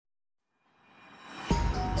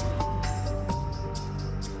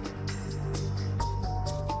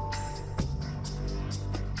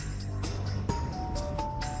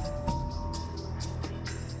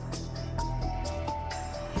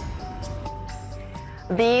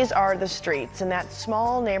These are the streets in that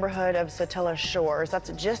small neighborhood of Satilla Shores, that's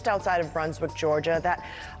just outside of Brunswick, Georgia, that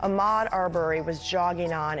Ahmaud Arbery was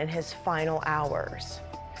jogging on in his final hours.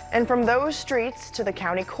 And from those streets to the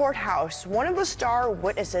county courthouse, one of the star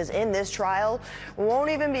witnesses in this trial won't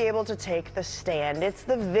even be able to take the stand. It's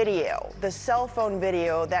the video, the cell phone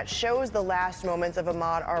video that shows the last moments of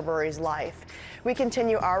Ahmaud Arbery's life. We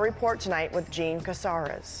continue our report tonight with Jean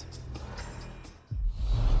Casares.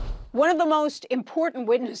 One of the most important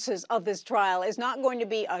witnesses of this trial is not going to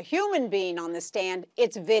be a human being on the stand,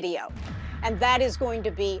 it's video. And that is going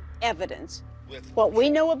to be evidence. What we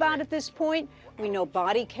know about at this point, we know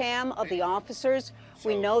body cam of the officers.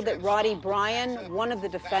 We know that William Bryan, one of the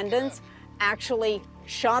defendants, actually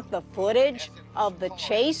shot the footage of the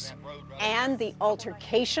chase and the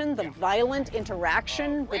altercation, the violent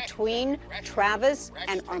interaction between Travis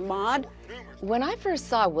and Ahmaud. When I first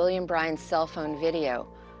saw William Bryan's cell phone video,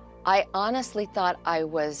 I honestly thought I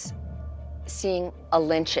was seeing a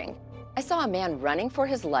lynching. I saw a man running for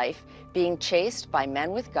his life, being chased by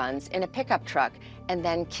men with guns in a pickup truck, and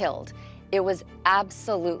then killed. It was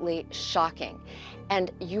absolutely shocking.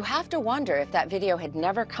 And you have to wonder if that video had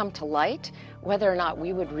never come to light, whether or not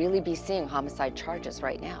we would really be seeing homicide charges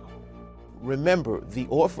right now. Remember, the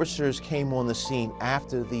officers came on the scene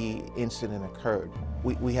after the incident occurred.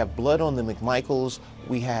 We have blood on the McMichaels.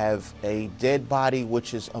 We have a dead body,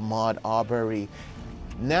 which is Ahmaud Arbery.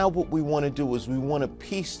 Now what we want to do is we want to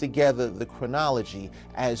piece together the chronology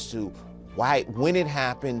as to when it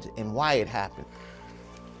happened and why it happened.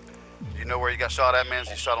 You know where you got shot at, man?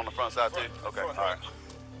 You shot on the front side too? Okay, all right.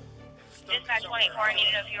 Dispatch 24, I need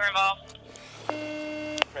to know if you were involved.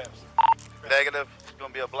 Negative. It's going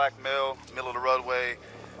to be a black male, middle of the roadway.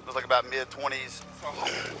 Looks like about mid-20s.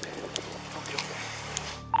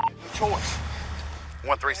 Choice.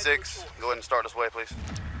 136. Go ahead and start this way, please.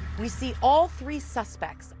 We see all three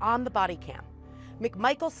suspects on the body cam.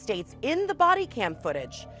 McMichael states in the body cam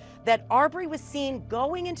footage that Arbery was seen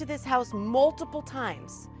going into this house multiple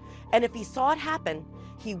times. And if he saw it happen,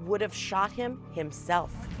 he would have shot him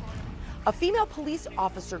himself. A female police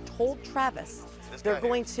officer told Travis they're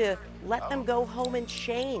going to let them go home and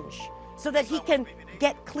change so that he can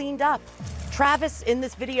get cleaned up. Travis in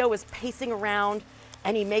this video is pacing around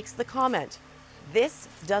and he makes the comment, "This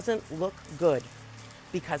doesn't look good,"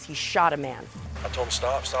 because he shot a man. I told him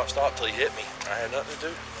stop, stop, stop till he hit me. I had nothing to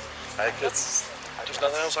do. There's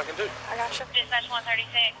nothing else I can do. I got you. Dispatch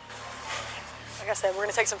 136. Like I said, we're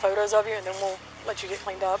gonna take some photos of you and then we'll let you get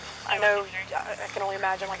cleaned up. I know, I can only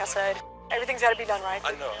imagine, like I said, everything's gotta be done right.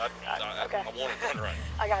 I know, okay. I want it done right.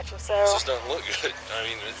 I got you, so. This just doesn't look good. I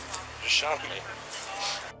mean, it just shot at me.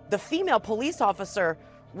 The female police officer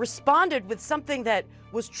responded with something that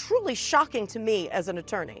was truly shocking to me as an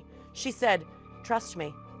attorney. She said, "Trust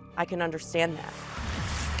me, I can understand that."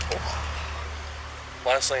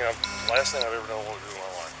 Last thing I've ever done what to do in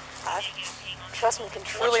my life. Trust me, can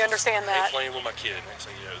truly understand that. I'm playing with my kid. Next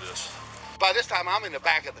thing you know, this. By this time, I'm in the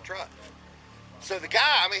back of the truck. So the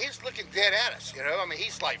guy, I mean, he's looking dead at us, you know? I mean,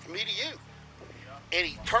 he's like, from me to you. And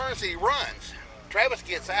he turns and he runs. Travis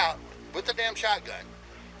gets out with the damn shotgun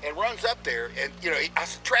and runs up there. And, you know, I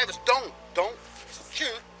said, "Travis, don't shoot,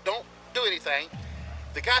 don't do anything."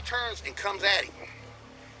 The guy turns and comes at him.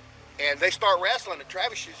 And they start wrestling, and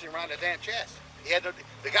Travis shoots him around the damn chest.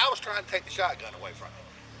 The guy was trying to take the shotgun away from him.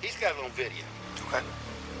 He's got it on video. Okay.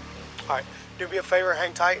 All right. Do me a favor,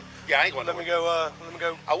 hang tight. Yeah, I ain't gonna. Let me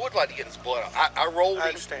go. I would like to get his blood on. I rolled him. I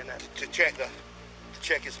understand that. To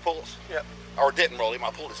check his pulse. Yep. Or didn't roll him. I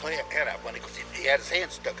pulled his hand out because he had his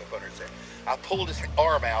hand stuck up under his head. I pulled his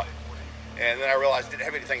arm out, and then I realized he didn't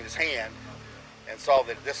have anything in his hand, and saw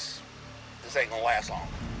that this ain't gonna last long.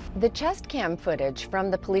 The chest cam footage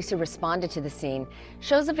from the police who responded to the scene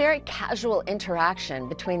shows a very casual interaction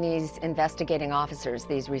between these investigating officers,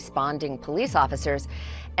 these responding police officers,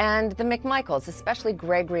 and the McMichaels, especially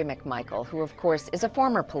Gregory McMichael, who of course is a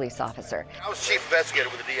former police officer. I was chief investigator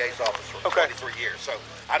with the DA's office for 23 years, so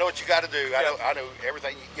I know what you got to do. Yep. I know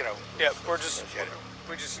everything, you know. Yeah, we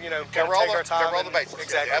just you know, cover take our time. Cover all the bases.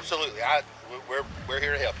 Exactly. Yeah, absolutely. We're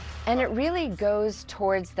here to help. And it really goes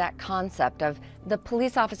towards that concept of the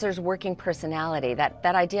police officer's working personality, that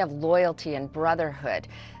idea of loyalty and brotherhood,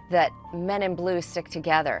 that men in blue stick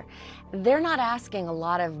together. They're not asking a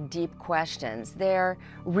lot of deep questions. They're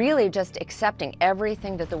really just accepting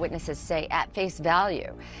everything that the witnesses say at face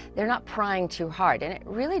value. They're not prying too hard, and it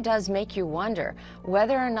really does make you wonder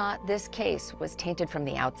whether or not this case was tainted from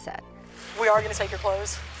the outset. We are going to take your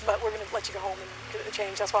clothes, but we're going to let you go home and get the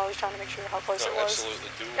change. That's why I was trying to make sure how close it was.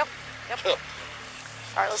 Absolutely. Yep.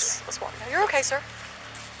 All right, let's walk. You're okay, sir.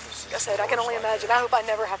 This Like I said, I can only imagine. I hope I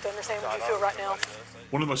never have to understand what you feel right now.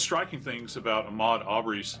 One of the most striking things about Ahmaud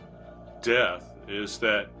Arbery's death is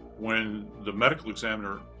that when the medical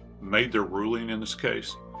examiner made their ruling in this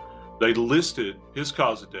case, they listed his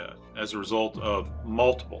cause of death as a result of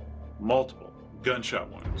multiple gunshot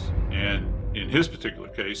wounds. And in his particular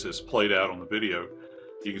case, as played out on the video,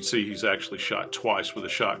 you can see he's actually shot twice with a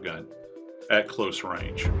shotgun at close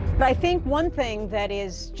range. But I think one thing that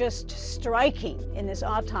is just striking in this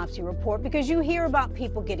autopsy report, because you hear about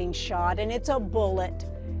people getting shot and it's a bullet,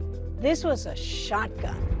 this was a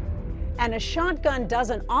shotgun. And a shotgun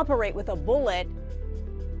doesn't operate with a bullet,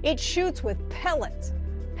 it shoots with pellets.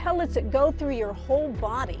 Pellets that go through your whole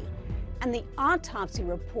body. And the autopsy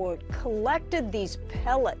report collected these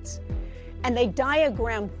pellets and they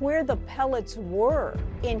diagrammed where the pellets were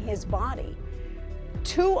in his body.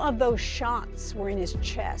 2 of those shots were in his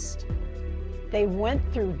chest. They went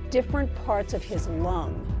through different parts of his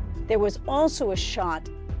lung. There was also a shot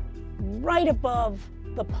right above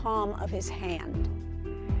the palm of his hand.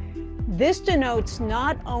 This denotes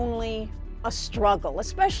not only a struggle,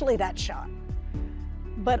 especially that shot,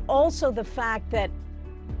 but also the fact that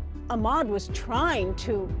Ahmaud was trying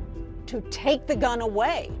to take the gun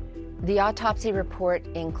away. The autopsy report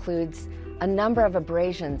includes a number of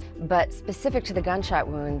abrasions, but specific to the gunshot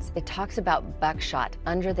wounds, it talks about buckshot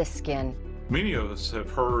under the skin. Many of us have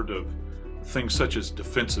heard of things such as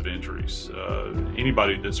defensive injuries.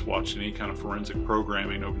 Anybody that's watched any kind of forensic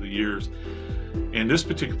programming over the years. In this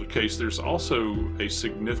particular case, there's also a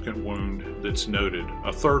significant wound that's noted,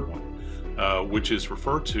 a third one, which is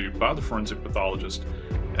referred to by the forensic pathologist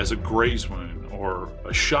as a graze wound or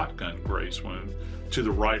a shotgun graze wound to the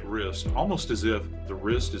right wrist, almost as if the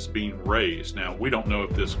wrist is being raised. Now, we don't know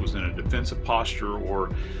if this was in a defensive posture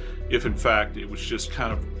or if in fact it was just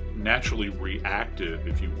kind of naturally reactive,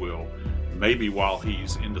 if you will, maybe while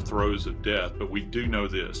he's in the throes of death. But we do know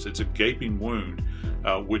this, it's a gaping wound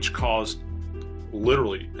which caused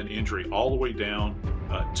literally an injury all the way down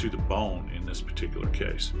to the bone in this particular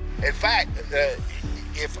case. In fact,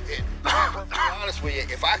 if to be honest with you,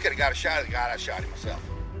 if I could have got a shot at the guy, I'd shot him myself.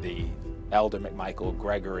 The elder McMichael,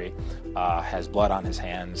 Gregory, has blood on his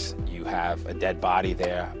hands. You have a dead body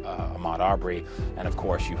there, Ahmaud Arbery, and of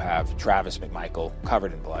course you have Travis McMichael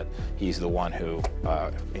covered in blood. He's the one who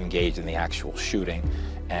engaged in the actual shooting,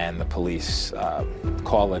 and the police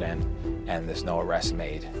call it in, and there's no arrest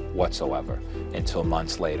made whatsoever until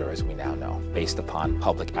months later, as we now know, based upon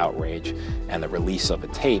public outrage and the release of a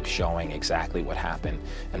tape showing exactly what happened,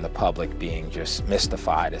 and the public being just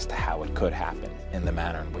mystified as to how it could happen in the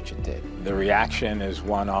manner in which it did. The reaction is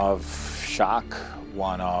one of shock,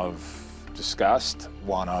 one of disgust,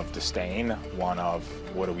 one of disdain, one of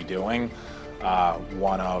what are we doing,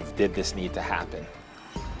 one of did this need to happen.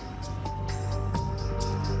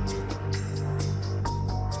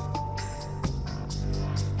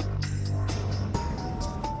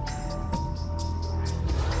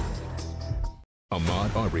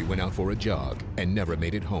 Ahmaud Arbery went out for a jog and never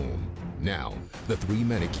made it home. Now, the 3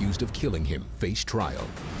 men accused of killing him face trial.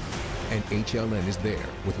 And HLN is there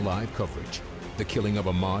with live coverage. The killing of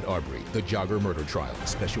Ahmaud Arbery, the jogger murder trial.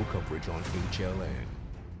 Special coverage on HLN.